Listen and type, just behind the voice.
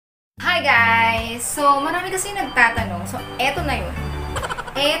Hi guys! So, marami kasi nagtatanong. So, eto na yun.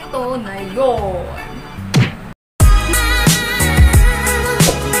 Eto na yun.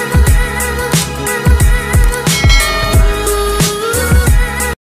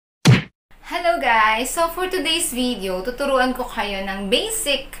 Hello guys! So, for today's video, tuturuan ko kayo ng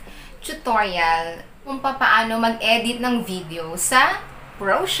basic tutorial kung paano mag-edit ng video sa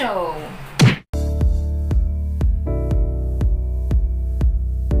PROSHOW.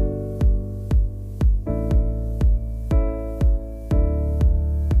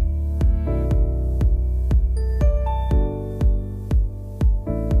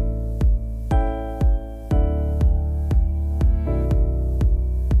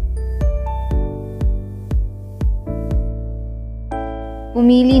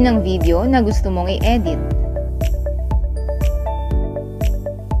 Pumili ng video na gusto mong i-edit.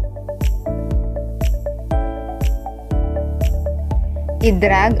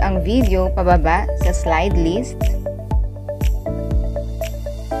 I-drag ang video pababa sa slide list.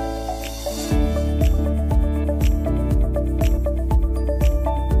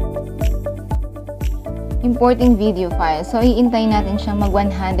 Importing video file. So, iintay natin siyang mag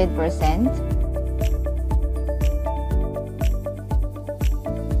 100%.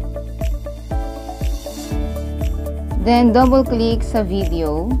 Then, double-click sa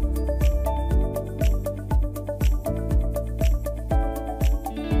video.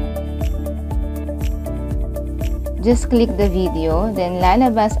 Just click the video, then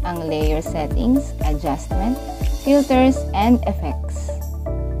lalabas ang layer settings, adjustment, filters, and effects.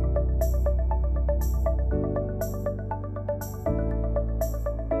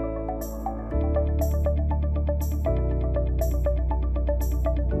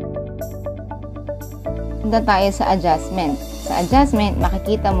 Punta tayo sa adjustment. Sa adjustment,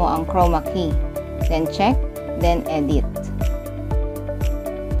 makikita mo ang chroma key. Then check, then edit.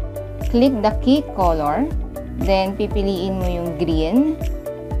 Click the key color, then pipiliin mo yung green.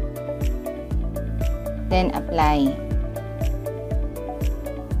 Then apply.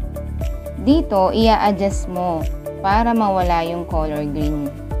 Dito, i-adjust mo para mawala yung color green.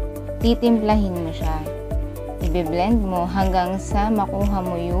 Titimplahin mo siya. I-blend mo hanggang sa makuha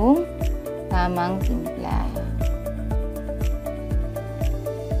mo yung tamang timpla.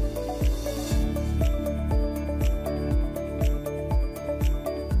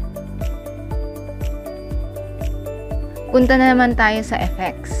 Punta na naman tayo sa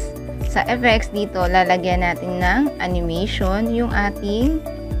effects. Sa effects dito, lalagyan natin ng animation yung ating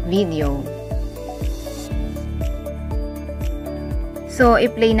video. So,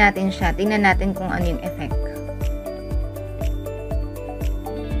 i-play natin siya. Tingnan natin kung ano yung effect.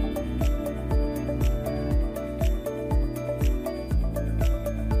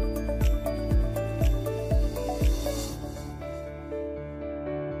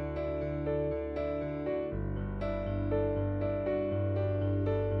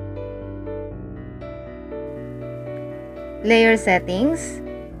 Layer settings,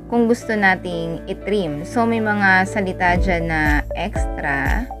 kung gusto nating i-trim. So, may mga salita dyan na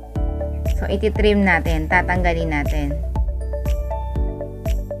extra. So, iti-trim natin, tatanggalin natin.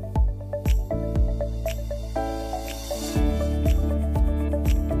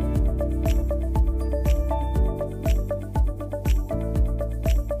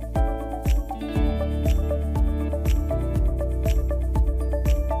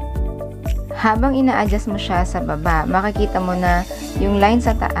 Habang ina-adjust mo siya sa baba, makikita mo na yung line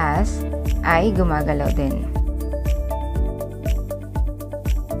sa taas ay gumagalaw din.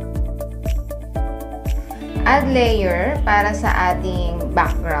 Add layer para sa ating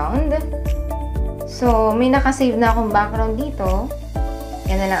background. So, may nakasave na akong background dito.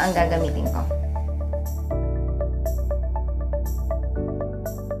 Yan na lang ang gagamitin ko.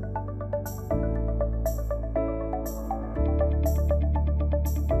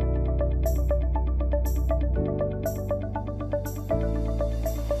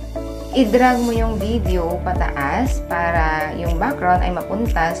 I-drag mo yung video pataas para yung background ay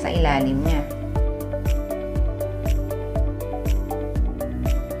mapunta sa ilalim niya.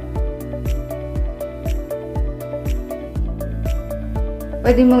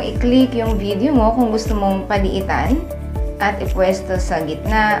 Pwede mong i-click yung video mo kung gusto mong paliitan at ipwesto sa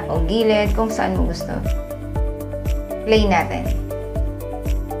gitna o gilid kung saan mo gusto. Play natin.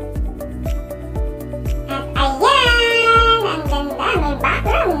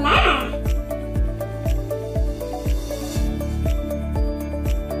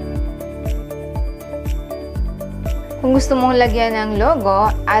 Kung gusto mong lagyan ng logo,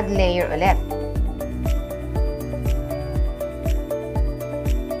 add layer ulit.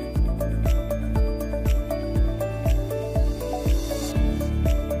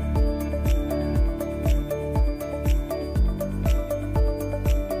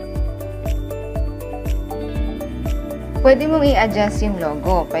 Pwede mong i-adjust yung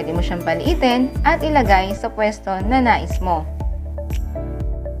logo. Pwede mo siyang paliitin at ilagay sa pwesto na nais mo.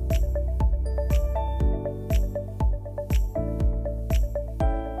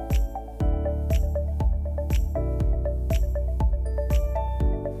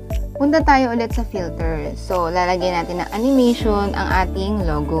 Punta tayo ulit sa filter. So, lalagyan natin ng animation ang ating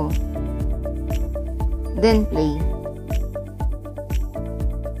logo. Then, play.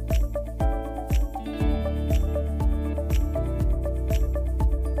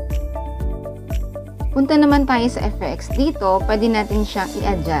 Punta naman tayo sa effects. Dito, pwede natin siyang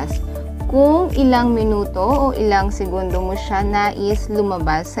i-adjust kung ilang minuto o ilang segundo mo siya nais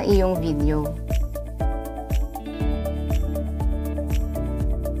lumabas sa iyong video.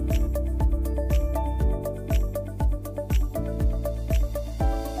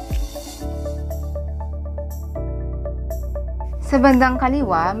 Sa bandang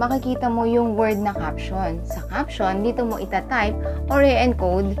kaliwa, makikita mo yung word na caption. Sa caption, dito mo itatype or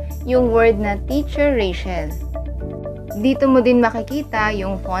i-encode yung word na Teacher Rachel. Dito mo din makikita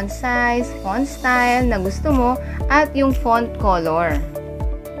yung font size, font style na gusto mo, at yung font color.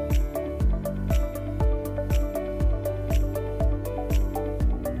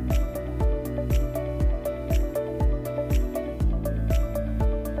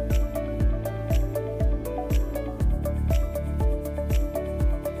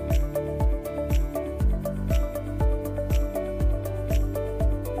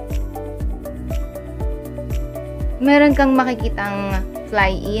 Meron kang makikitang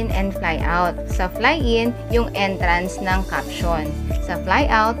fly in and fly out. Sa fly in, yung entrance ng caption. Sa fly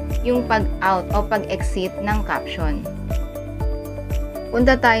out, yung pag-out o pag-exit ng caption.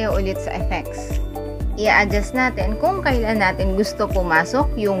 Punta tayo ulit sa effects. I-adjust natin kung kailan natin gusto pumasok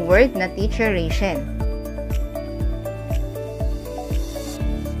yung word na Teacher Rachel.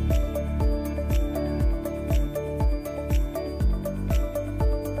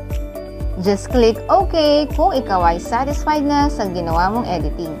 Just click OK kung ikaw ay satisfied na sa ginawa mong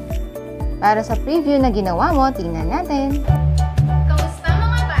editing. Para sa preview na ginawa mo, tingnan natin. Kamusta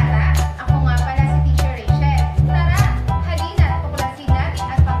mga bata? Ako nga pala si Teacher Rachel. Tara, halina at tuklasin natin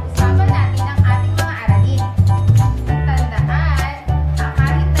at pag-usapan natin ang ating mga aralin. Tandaan,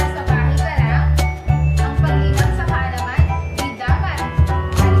 kahit nasa bahay ka lang, ang paglipat sa kaalaman ay dapat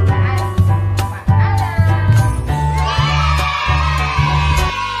taas. Paalam!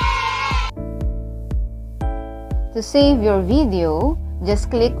 To save your video,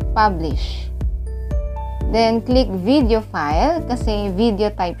 just click Publish. Then, click Video File kasi video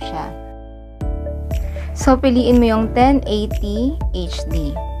type siya. So, piliin mo yung 1080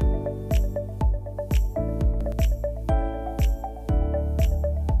 HD.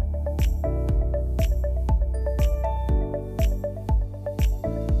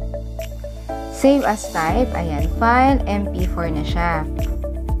 Save as type. Ayan, file, MP4 na siya.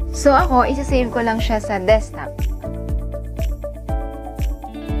 So, ako, isa-save ko lang siya sa desktop.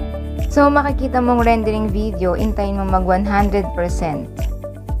 So, makikita mong rendering video, intayin mo mag 100%.